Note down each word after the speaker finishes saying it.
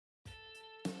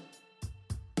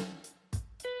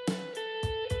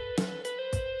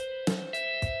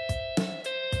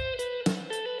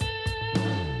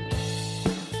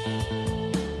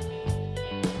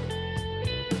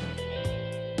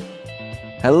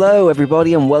Hello,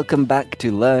 everybody, and welcome back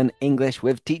to Learn English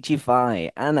with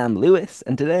Teachify. And I'm Lewis,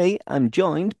 and today I'm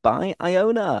joined by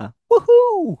Iona.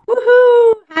 Woohoo!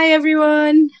 Woohoo! Hi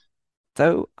everyone.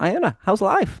 So, Iona, how's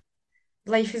life?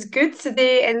 Life is good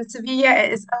today in Sevilla.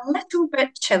 It is a little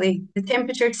bit chilly. The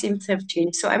temperature seems to have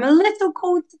changed, so I'm a little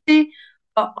cold today,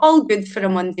 but all good for a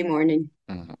Monday morning.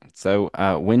 So,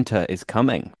 winter is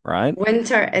coming, right?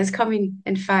 Winter is coming,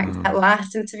 in fact, at Mm.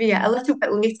 last in Sevilla. A little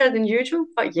bit later than usual,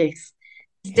 but yes,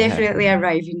 it's Yeah, definitely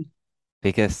arriving.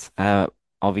 because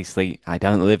obviously I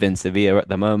don't live in Sevilla at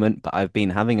the moment, but I've been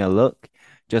having a look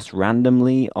just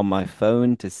randomly on my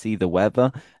phone to see the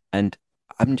weather, and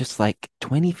I'm just like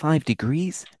 25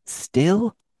 degrees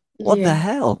still? What the Yeah,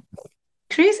 hell?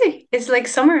 crazy. It's like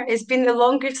summer. It's been the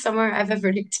longest summer I've ever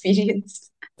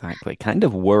experienced. Exactly. Kind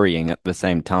of worrying at the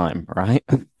same time, right?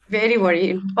 Very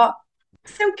worrying, but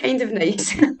still kind of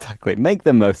nice. Exactly. Make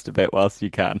the most of it whilst you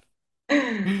can.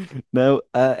 No,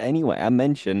 anyway, I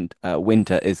mentioned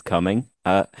winter is coming.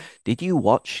 Did you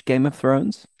watch Game of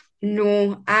Thrones?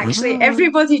 No, actually,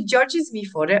 everybody judges me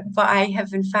for it, but I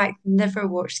have in fact never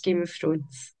watched Game of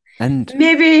Thrones. And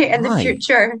Maybe in the why?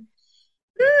 future.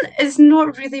 It's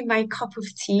not really my cup of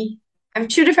tea. I'm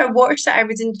sure if I watched it, I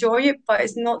would enjoy it, but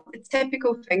it's not the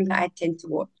typical thing that I tend to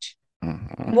watch.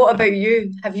 Mhm. What about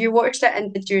you? Have you watched it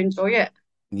and did you enjoy it?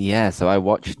 Yeah, so I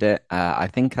watched it. I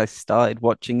think I started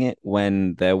watching it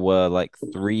when there were like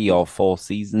 3 or 4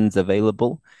 seasons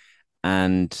available.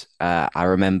 And I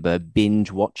remember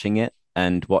binge watching it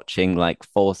and watching like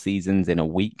 4 seasons in a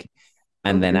week.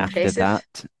 And Oh, then after impressive.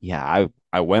 that, yeah,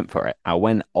 I went for it. I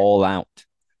went all out.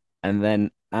 And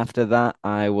then after that,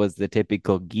 I was the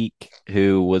typical geek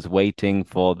who was waiting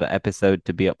for the episode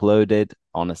to be uploaded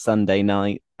on a Sunday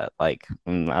night at like,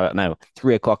 I don't know,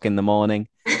 3 o'clock in the morning.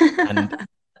 And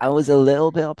I was a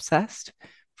little bit obsessed.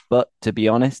 But to be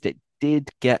honest, it did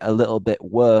get a little bit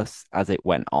worse as it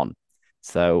went on.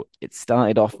 So it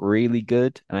started off really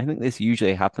good. And I think this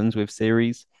usually happens with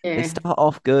series. They Yeah, start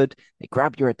off good, they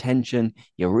grab your attention,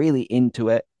 you're really into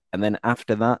it. And then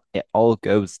after that, it all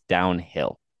goes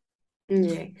downhill.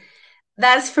 yeah.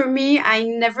 That's for me. I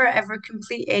never ever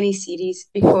complete any series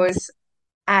because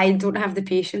I don't have the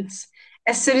patience.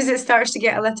 As soon as it starts to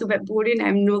get a little bit boring,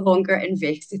 I'm no longer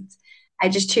invested. I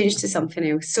just change to something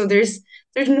else. So there's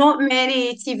not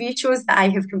many TV shows that I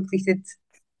have completed.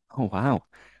 Oh, wow.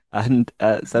 And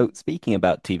so, speaking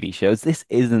about TV shows, this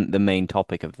isn't the main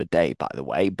topic of the day, by the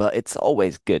way, but it's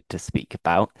always good to speak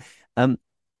about. Um,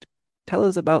 Tell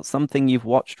us about something you've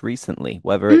watched recently,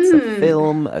 whether it's a Hmm.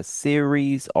 film, a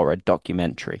series, or a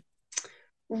documentary.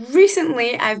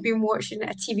 Recently, I've been watching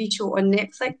a TV show on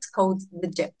Netflix called The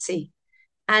Gypsy.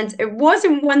 And it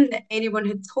wasn't one that anyone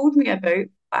had told me about,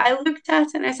 but I looked at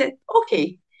it and I said,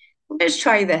 okay, let's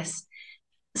try this.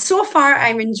 So far,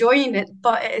 I'm enjoying it,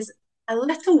 but it is a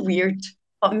little weird.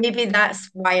 But maybe that's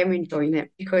why I'm enjoying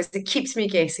it because it keeps me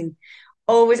guessing.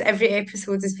 Always, every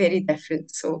episode is very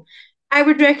different. So I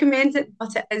would recommend it,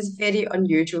 but it is very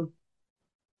unusual.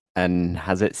 And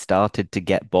has it started to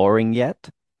get boring yet?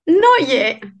 Not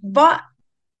yet, but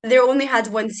they only had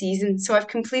one season. So I've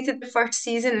completed the first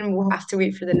season and we'll have to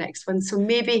wait for the next one. So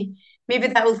maybe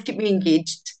that will keep me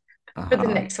engaged for the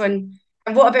Uh-huh. next one.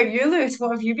 And what about you, Lewis?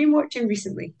 What have you been watching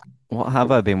recently? What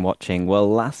have I been watching? Well,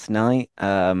 last night,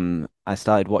 I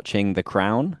started watching The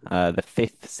Crown, the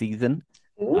fifth season,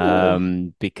 Oh.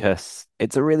 because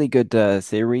it's a really good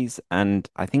series, and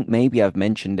I think maybe I've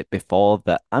mentioned it before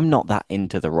that I'm not that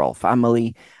into the royal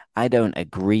family. I don't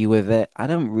agree with it. I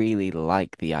don't really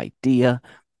like the idea,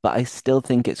 but I still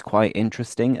think it's quite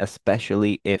interesting,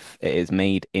 especially if it is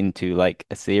made into like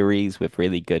a series with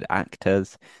really good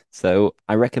actors. So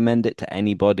I recommend it to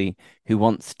anybody who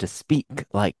wants to speak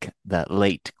like the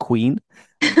late Queen.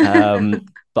 Um,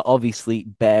 but obviously,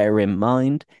 bear in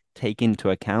mind, take into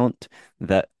account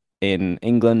that in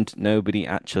England, nobody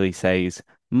actually says,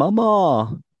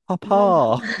 Mama,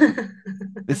 Mama. Papa.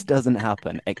 This doesn't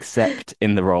happen except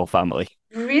in the royal family.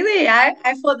 Really? I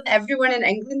thought that everyone in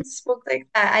England spoke like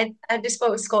that. I just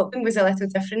thought Scotland was a little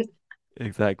different.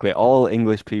 Exactly. All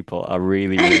English people are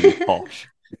really, really posh.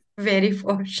 Very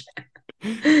posh.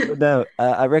 But no,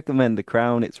 I recommend The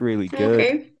Crown. It's really good.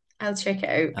 Okay, I'll check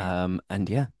it out. And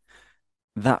yeah,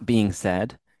 that being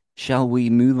said, shall we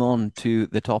move on to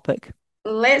the topic?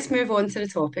 Let's move on to the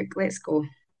topic. Let's go.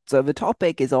 So the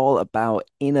topic is all about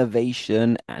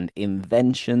innovation and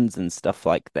inventions and stuff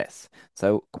like this.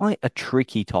 So quite a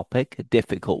tricky topic, a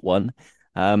difficult one,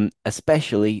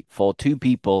 especially for two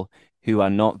people who are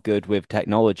not good with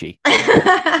technology.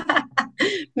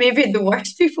 Maybe the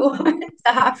worst people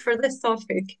to have for this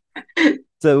topic.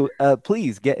 So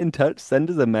please get in touch. Send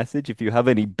us a message if you have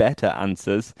any better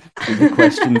answers to the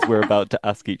questions we're about to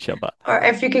ask each other. Or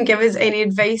if you can give us any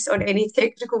advice on any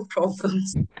technical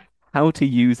problems. How to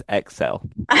use Excel.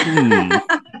 Hmm.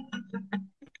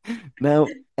 Now,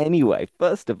 anyway,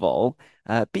 first of all,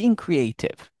 being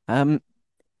creative.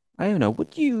 I don't know,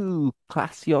 would you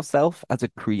class yourself as a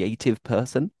creative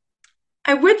person?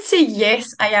 I would say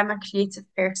yes, I am a creative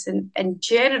person in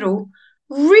general.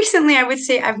 Recently, I would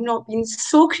say I've not been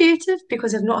so creative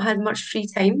because I've not had much free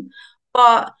time,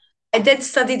 but I did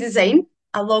study design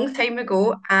a long time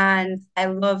ago and I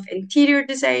love interior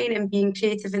design and being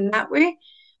creative in that way.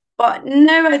 But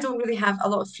now I don't really have a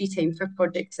lot of free time for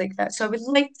projects like that. So I would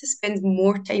like to spend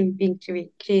more time being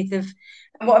creative.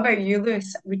 And what about you,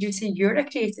 Lewis? Would you say you're a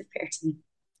creative person?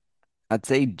 I'd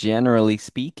say generally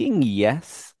speaking,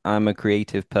 yes, I'm a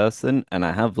creative person and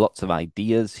I have lots of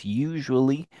ideas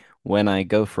usually when I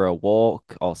go for a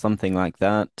walk or something like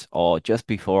that, or just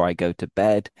before I go to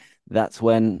bed. That's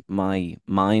when my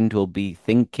mind will be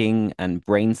thinking and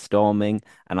brainstorming,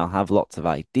 and I'll have lots of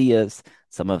ideas,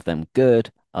 some of them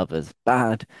good, others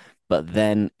bad. But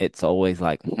then it's always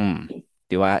like,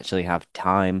 do I actually have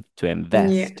time to Yeah.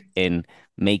 invest in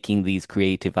making these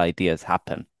creative ideas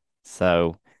happen?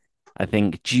 So. I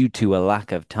think due to a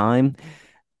lack of time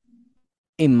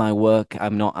in my work,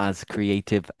 I'm not as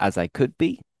creative as I could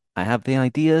be. I have the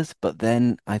ideas, but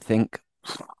then I think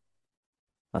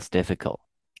that's difficult.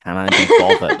 Can I be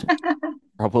bothered?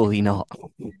 Probably not.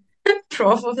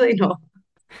 Probably not.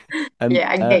 And Yeah,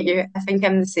 I get you. I think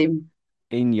I'm the same.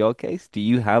 in your case, do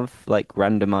you have like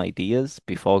random ideas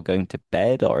before going to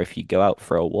bed or if you go out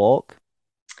for a walk?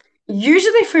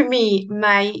 Usually for me,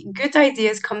 my good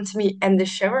ideas come to me in the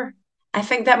shower. I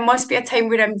think that must be a time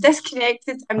where I'm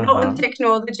disconnected, I'm not on Uh-huh.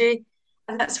 technology,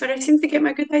 and that's where I seem to get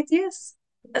my good ideas.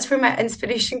 That's where my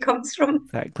inspiration comes from.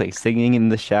 Exactly. Singing in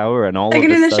the shower and all of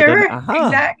Singing a in the sudden, shower, aha.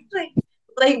 exactly.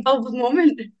 Light bulb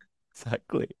moment.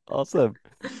 Exactly. Awesome.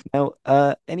 Now,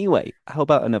 anyway, how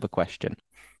about another question?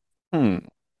 Hmm.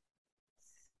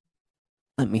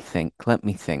 Let me think. Let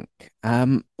me think.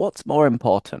 What's more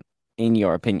important, in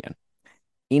your opinion?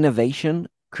 Innovation,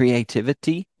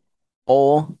 creativity,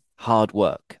 or hard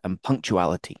work and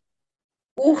punctuality?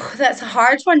 Oh, that's a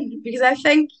hard one because I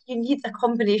think you need a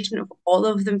combination of all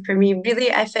of them for me.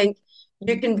 Really, I think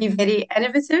you can be very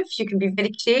innovative, you can be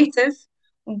very creative,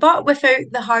 but without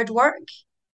the hard work,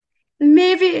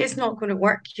 maybe it's not going to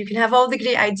work. You can have all the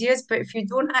great ideas, but if you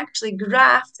don't actually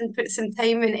graft and put some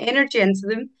time and energy into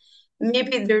them,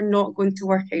 maybe they're not going to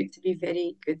work out to be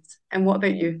very good. And what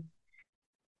about you?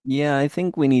 Yeah, I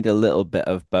think we need a little bit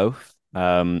of both.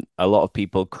 A lot of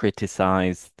people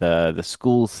criticize the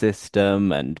school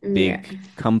system and Yeah, big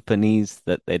companies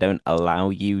that they don't allow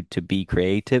you to be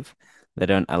creative. They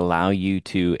don't allow you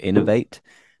to innovate.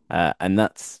 And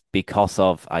that's because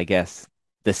of, I guess,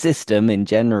 the system in the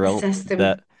general that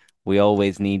system. we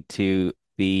always need to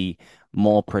be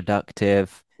more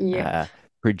productive, Yep. uh,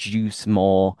 produce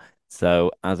more.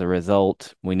 So as a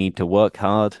result, we need to work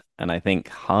hard. And I think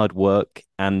hard work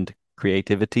and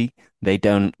creativity, they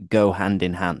don't go hand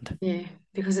in hand. Yeah,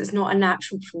 because it's not a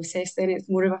natural process, then it's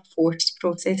more of a forced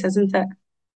process, isn't it?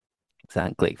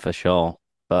 Exactly, for sure.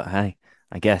 But hey,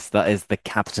 I guess that is the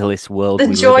capitalist world The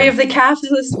we live joy of in. the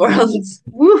capitalist world.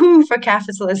 Woohoo for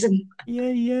capitalism.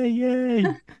 Yay, yay,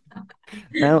 yay.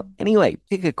 Now, anyway,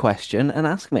 pick a question and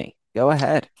ask me. Go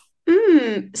ahead.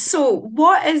 So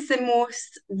what is the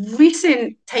most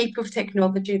recent type of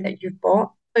technology that you've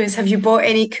bought? Liz, have you bought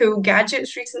any cool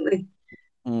gadgets recently?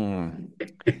 Hmm.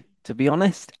 To be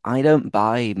honest, I don't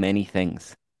buy many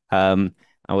things. Um,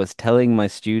 I was telling my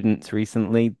students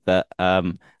recently that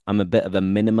I'm a bit of a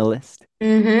minimalist.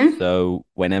 Mm-hmm. So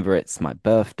whenever it's my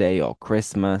birthday or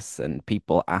Christmas and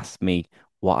people ask me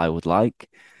what I would like,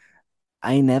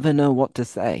 I never know what to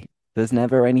say. There's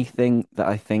never anything that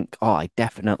I think, oh, I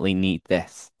definitely need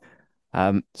this.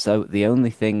 So the only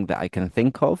thing that I can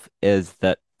think of is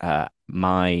that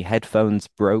my headphones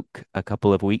broke a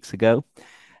couple of weeks ago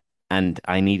and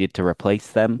I needed to replace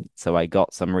them. So I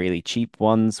got some really cheap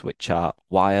ones, which are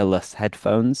wireless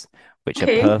headphones, which are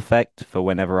Okay. perfect for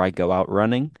whenever I go out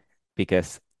running.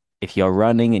 Because if you're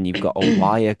running and you've got a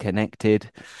wire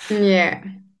connected, Yeah.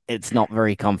 it's not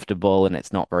very comfortable and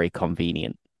it's not very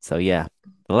convenient. So yeah,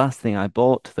 the last thing I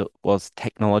bought that was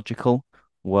technological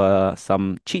were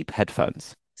some cheap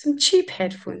headphones. Some cheap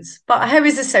headphones. But how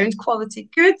is the sound quality?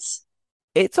 Good?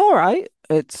 It's all right.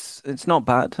 It's not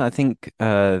bad. I think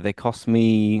they cost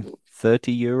me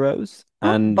 30 euros Oh,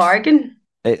 and bargain.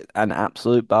 an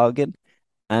absolute bargain.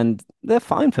 And they're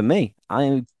fine for me.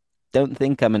 I don't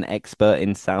think I'm an expert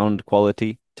in sound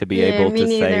quality, to be Yeah, able me to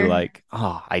say neither. like,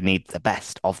 oh, I need the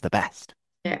best of the best.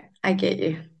 Yeah, I get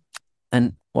you.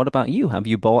 And what about you? Have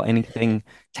you bought anything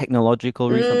technological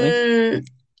recently? Mm,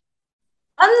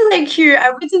 Unlike you, I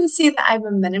wouldn't say that I'm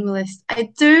a minimalist. I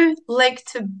do like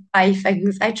to buy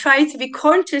things. I try to be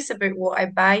conscious about what I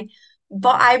buy,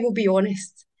 but I will be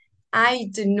honest. I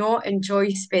do not enjoy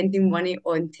spending money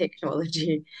on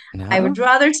technology. I No? would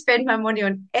rather spend my money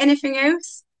on anything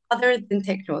else other than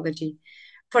technology.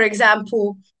 For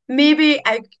example, maybe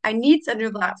I need a new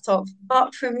laptop,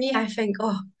 but for me, I think,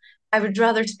 oh, I would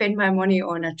rather spend my money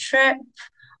on a trip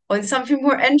on something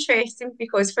more interesting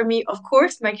because for me, of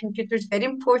course, my computer is very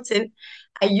important.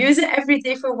 I use it every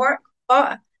day for work,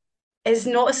 but it's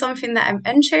not something that I'm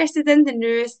interested in, the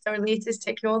newest or latest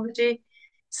technology.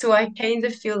 So I kind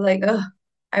of feel like, oh,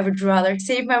 I would rather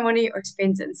save my money or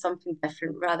spend it on something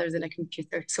different rather than a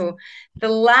computer. So the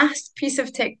last piece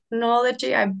of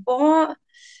technology I bought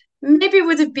maybe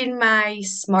would have been my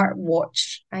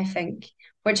smartwatch, I think,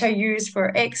 which I use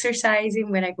for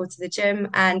exercising when I go to the gym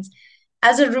and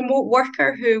as a remote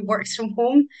worker who works from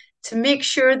home to make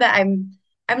sure that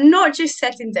I'm not just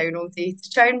sitting down all day to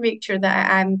try and make sure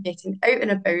that I'm getting out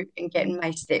and about and getting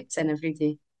my steps in every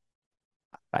day.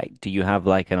 Like, do you have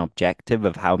like an objective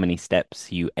of how many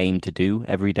steps you aim to do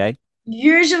every day?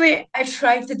 Usually I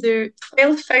try to do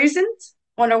 12,000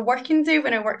 on a working day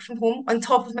when I work from home on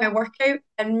top of my workout.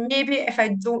 And maybe if I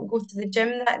don't go to the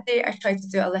gym that day, I try to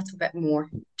do a little bit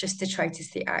more just to try to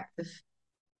stay active.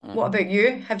 What about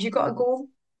you? Have you got a goal?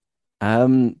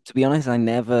 To be honest, I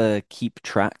never keep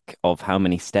track of how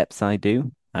many steps I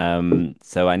do.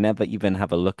 So I never even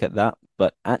have a look at that.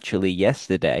 But actually,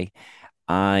 yesterday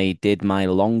I did my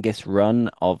longest run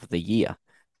of the year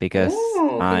because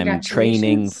Oh, I'm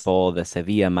training congratulations. for the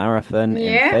Sevilla Marathon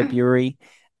in Yeah. February,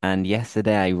 and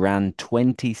yesterday I ran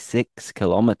 26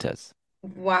 kilometers.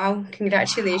 Wow,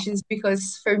 Wow. congratulations.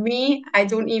 Because for me, I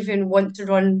don't even want to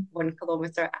run 1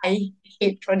 kilometer. I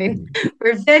hate running.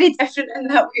 We're very different in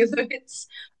that way, Lewis.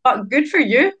 But good for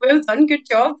you. Well done. Good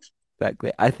job.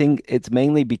 Exactly. I think it's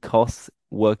mainly because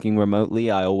working remotely,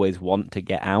 I always want to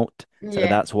get out. So Yeah,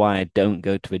 that's why I don't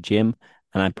go to a gym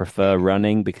and I yeah, prefer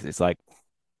running because it's like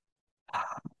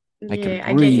I can yeah.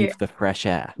 I get you breathe the fresh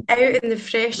air. out in the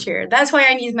fresh air. That's why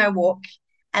I need my walk.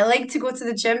 I like to go to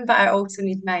the gym, but I also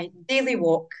need my daily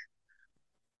walk.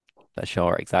 For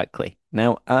sure, exactly.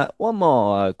 Now, one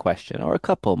more question, or a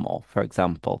couple more, for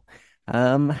example.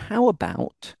 How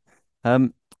about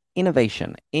um,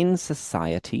 innovation in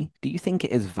society? Do you think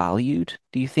it is valued?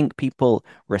 Do you think people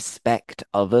respect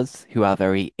others who are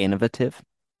very innovative?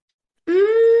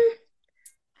 Mm,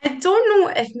 I don't know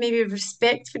if maybe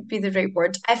respect would be the right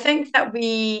word. I think that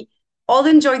we all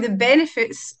enjoy the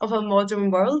benefits of a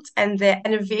modern world and the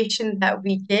innovation that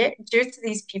we get due to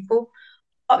these people.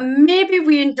 But maybe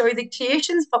we enjoy the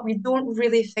creations, but we don't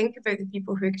really think about the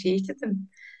people who created them.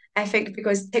 I think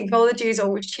because technology is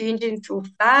always changing so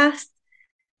fast.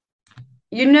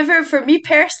 You never, for me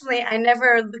personally, I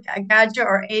never look at a gadget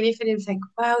or anything and think,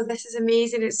 wow, this is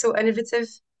amazing. It's so innovative.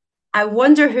 I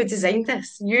wonder who designed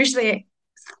this. Usually,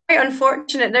 quite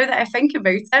unfortunate now that I think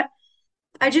about it.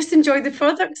 I just enjoy the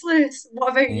products, Liz.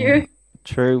 What about Yeah, you?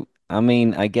 true. I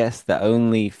mean, I guess the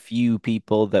only few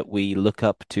people that we look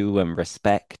up to and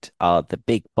respect are the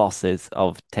big bosses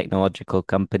of technological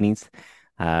companies.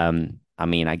 I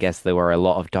mean, I guess there were a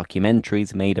lot of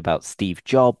documentaries made about Steve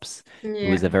Jobs, who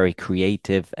was Yeah. a very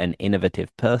creative and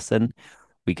innovative person.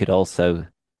 We could also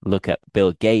look at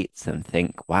Bill Gates and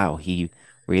think, wow, he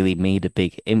really made a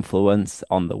big influence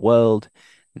on the world.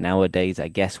 Nowadays, I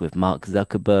guess with Mark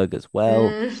Zuckerberg as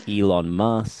well, Mm, Elon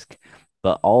Musk,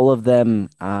 but all of them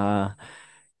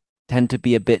tend to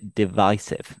be a bit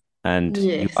divisive. And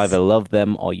you either yes. love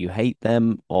them or you hate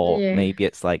them, or Yeah. maybe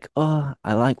it's like, oh,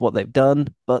 I like what they've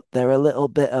done, but they're a little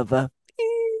bit of a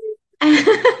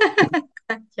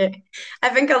Okay. I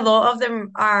think a lot of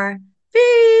them are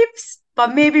beeps,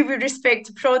 but maybe we respect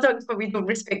the products, but we don't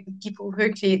respect the people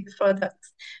who create the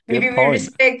products. good Maybe we point.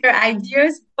 respect their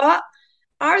ideas, but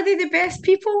are they the best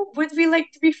people? Would we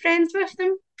like to be friends with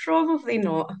them? Probably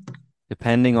not.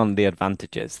 Depending on the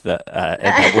advantages that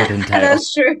that would entail.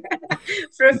 That's true.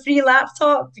 For a free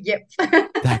laptop, yep.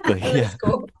 Exactly. Let's Yeah.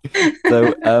 go.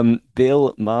 So,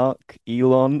 Bill, Mark,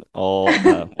 Elon,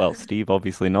 or well, Steve,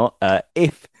 obviously not.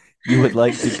 If you would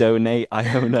like to donate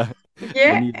Iona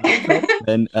a Yeah. new laptop,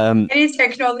 then Any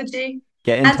technology.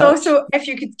 get in And touch. also, if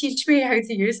you could teach me how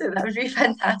to use it, that would be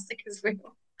fantastic as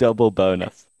well. Double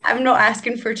bonus. I'm not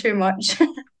asking for too much.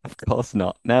 Of course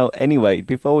not. Now, anyway,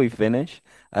 before we finish,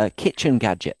 kitchen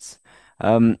gadgets.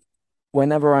 Um,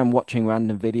 whenever I'm watching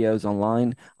random videos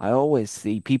online, I always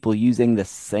see people using the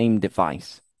same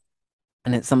device.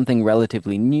 And it's something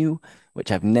relatively new,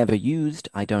 which I've never used,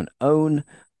 I don't own,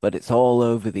 but it's all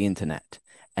over the internet.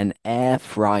 An air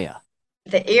fryer.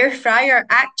 The air fryer,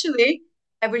 actually,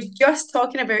 I was just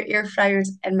talking about air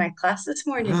fryers in my class this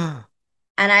morning.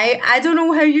 And I don't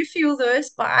know how you feel,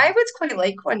 Lewis, but I would quite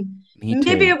like one. Me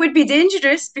Maybe too, it would be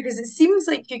dangerous because it seems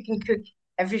like you can cook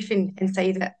everything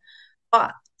inside it.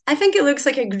 But I think it looks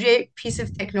like a great piece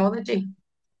of technology.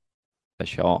 for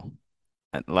sure.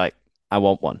 And like, I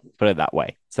want one, put it that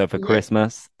way. So for Yeah.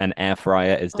 Christmas, an air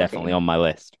fryer is definitely Okay. on my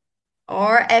list.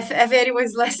 Or if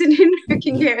anyone's listening who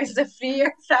can get us a free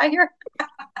air fryer,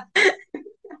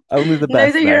 Only the now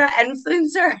best, that you're though. an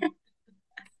influencer.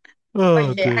 But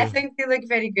Oh yeah, I dear. think they look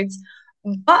very good.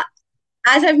 But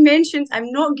as I've mentioned,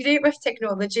 I'm not great with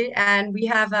technology, and we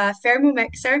have a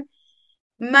Thermomixer.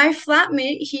 My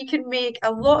flatmate, he can make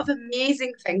a lot of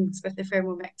amazing things with the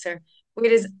Thermomixer,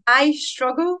 whereas I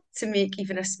struggle to make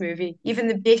even a smoothie. Even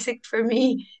the basic for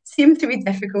me seems to be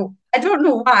difficult. I don't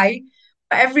know why,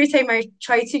 but every time I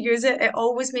try to use it, it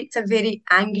always makes a very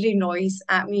angry noise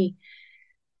at me.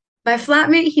 My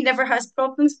flatmate, he never has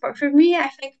problems, but for me, I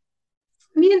think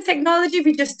me and technology,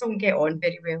 we just don't get on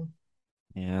very well.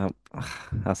 Yeah,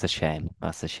 that's a shame.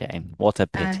 That's a shame. What a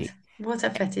And pity. what a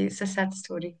pity. It's a sad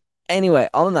story. Anyway,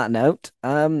 on that note,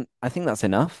 I think that's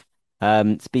enough.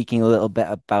 Speaking a little bit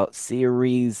about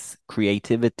series,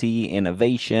 creativity,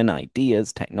 innovation,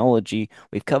 ideas, technology.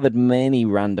 We've covered many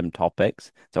random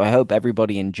topics. So I hope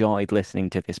everybody enjoyed listening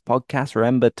to this podcast.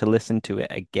 Remember to listen to it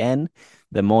again.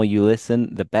 The more you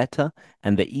listen, the better,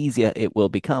 and the easier it will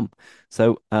become.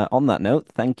 So, on that note,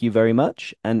 thank you very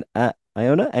much. And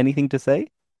Iona, anything to say?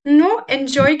 No,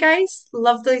 enjoy, guys.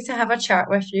 Lovely to have a chat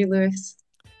with you, Lewis.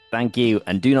 Thank you,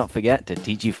 and do not forget to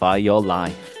teachify your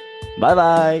life. Bye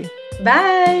bye.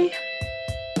 Bye.